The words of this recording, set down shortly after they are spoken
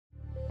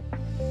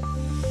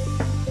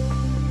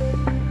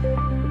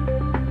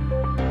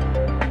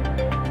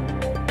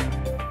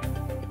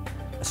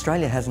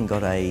Australia hasn't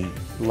got a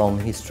long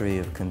history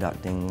of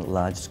conducting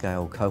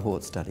large-scale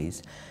cohort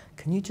studies.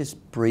 Can you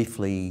just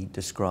briefly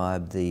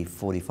describe the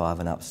 45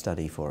 and up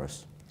study for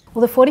us?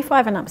 Well, the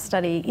 45 and up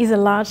study is a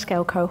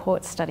large-scale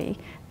cohort study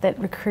that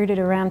recruited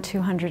around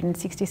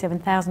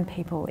 267,000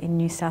 people in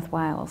New South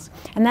Wales.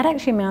 And that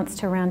actually amounts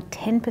to around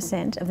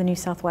 10% of the New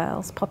South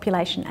Wales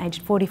population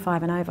aged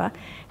 45 and over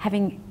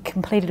having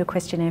completed a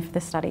questionnaire for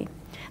the study.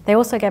 They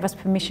also gave us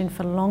permission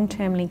for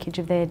long-term linkage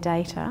of their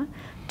data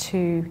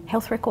to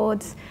health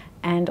records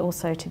and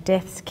also to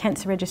deaths,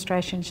 cancer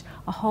registrations,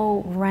 a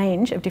whole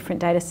range of different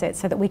data sets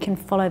so that we can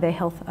follow their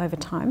health over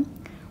time.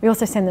 We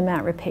also send them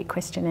out repeat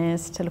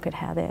questionnaires to look at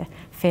how they're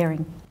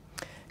faring.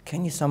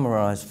 Can you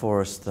summarise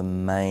for us the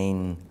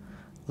main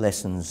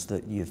lessons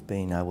that you've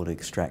been able to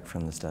extract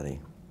from the study?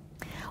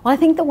 Well, I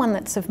think the one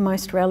that's of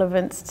most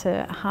relevance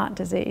to heart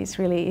disease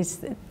really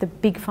is the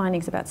big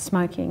findings about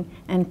smoking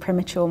and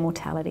premature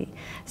mortality.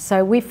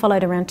 So we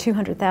followed around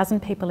 200,000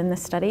 people in the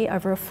study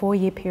over a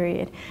 4-year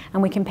period,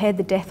 and we compared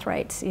the death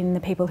rates in the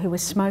people who were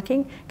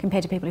smoking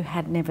compared to people who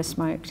had never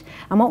smoked.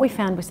 And what we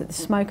found was that the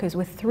smokers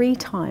were 3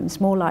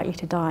 times more likely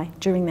to die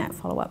during that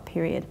follow-up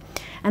period.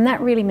 And that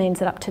really means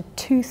that up to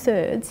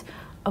 2/3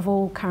 of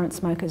all current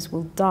smokers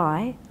will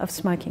die of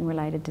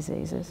smoking-related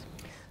diseases.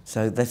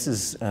 So this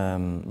is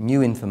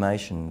new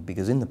information,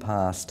 because in the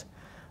past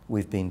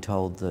we've been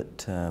told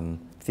that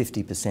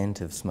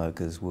 50% of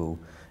smokers will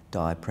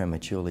die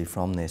prematurely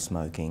from their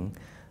smoking,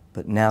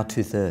 but now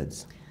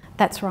 2/3.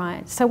 That's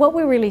right. So what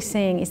we're really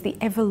seeing is the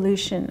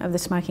evolution of the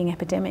smoking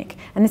epidemic,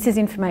 and this is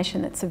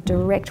information that's of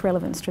direct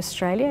relevance to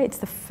Australia. It's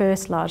the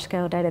first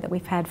large-scale data that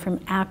we've had from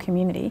our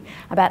community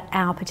about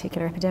our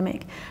particular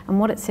epidemic, and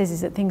what it says is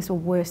that things are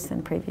worse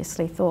than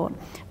previously thought,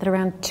 that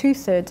around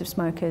 2/3 of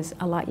smokers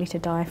are likely to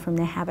die from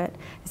their habit.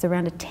 There's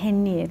around a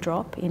 10-year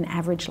drop in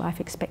average life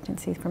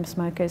expectancy from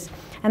smokers,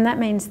 and that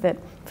means that,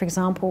 for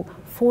example,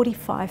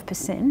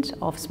 45%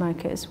 of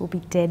smokers will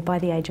be dead by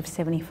the age of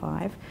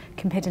 75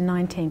 compared to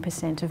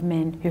 19% of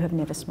men who have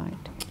never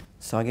smoked.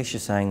 So I guess you're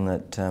saying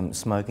that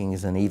smoking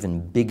is an even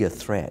bigger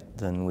threat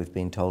than we've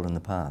been told in the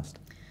past.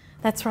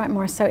 That's right,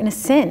 Maurice. So in a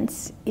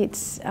sense,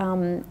 it's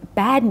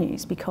bad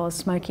news because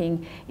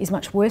smoking is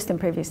much worse than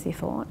previously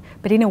thought,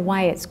 but in a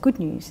way it's good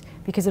news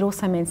because it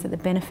also means that the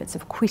benefits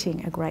of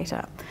quitting are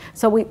greater.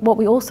 So what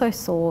we also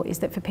saw is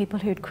that for people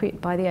who'd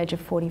quit by the age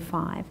of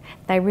 45,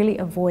 they really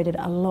avoided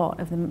a lot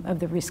of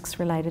the risks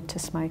related to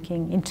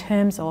smoking in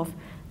terms of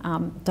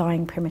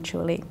dying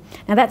prematurely.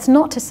 Now that's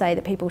not to say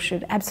that people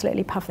should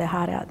absolutely puff their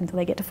heart out until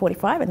they get to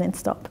 45 and then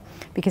stop,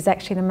 because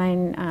actually the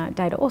main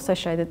data also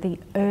show that the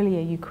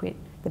earlier you quit,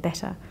 the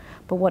better.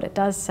 But what it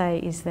does say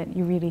is that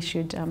you really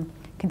should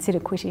consider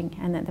quitting,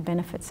 and that the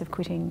benefits of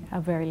quitting are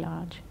very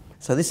large.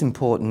 So this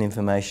important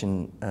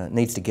information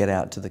needs to get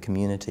out to the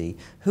community.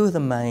 Who are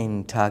the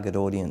main target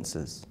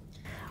audiences?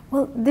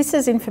 Well, this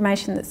is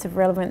information that's of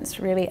relevance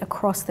really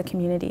across the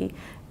community,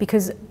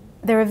 because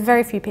there are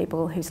very few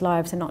people whose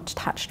lives are not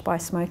touched by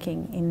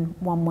smoking in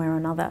one way or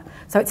another.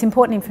 So it's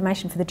important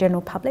information for the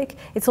general public.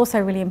 It's also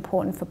really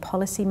important for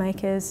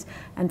policymakers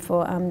and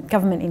for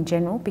government in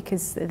general,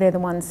 because they're the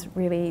ones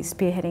really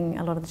spearheading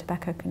a lot of the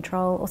tobacco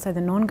control, also the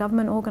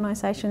non-government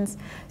organisations.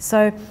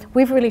 So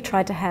we've really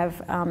tried to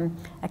have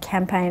a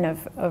campaign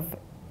of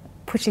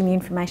pushing the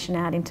information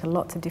out into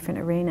lots of different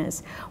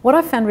arenas. What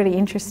I've found really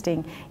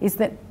interesting is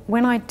that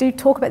when I do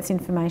talk about this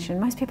information,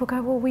 most people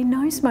go, well, we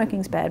know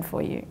smoking's bad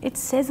for you. It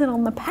says it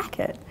on the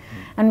packet.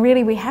 And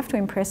really we have to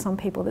impress on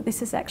people that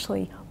this is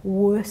actually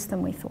worse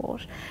than we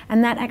thought.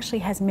 And that actually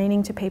has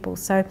meaning to people.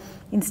 So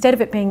instead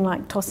of it being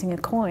like tossing a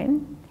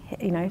coin,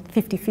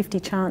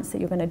 50-50 chance that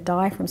you're going to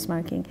die from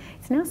smoking,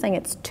 it's now saying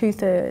it's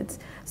 2/3.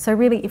 So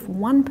really, if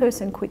one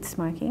person quits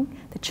smoking,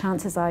 the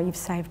chances are you've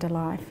saved a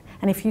life.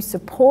 And if you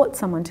support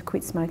someone to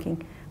quit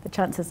smoking, the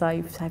chances are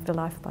you've saved a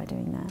life by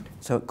doing that.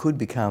 So it could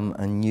become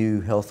a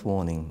new health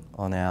warning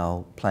on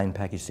our plain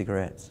packaged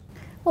cigarettes?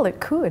 Well, it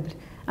could.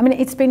 I mean,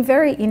 it's been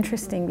very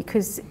interesting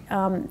because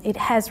it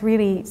has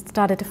really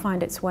started to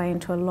find its way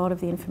into a lot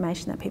of the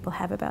information that people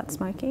have about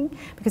smoking,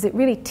 because it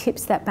really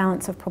tips that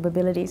balance of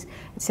probabilities.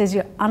 It says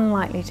you're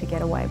unlikely to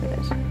get away with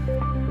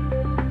it.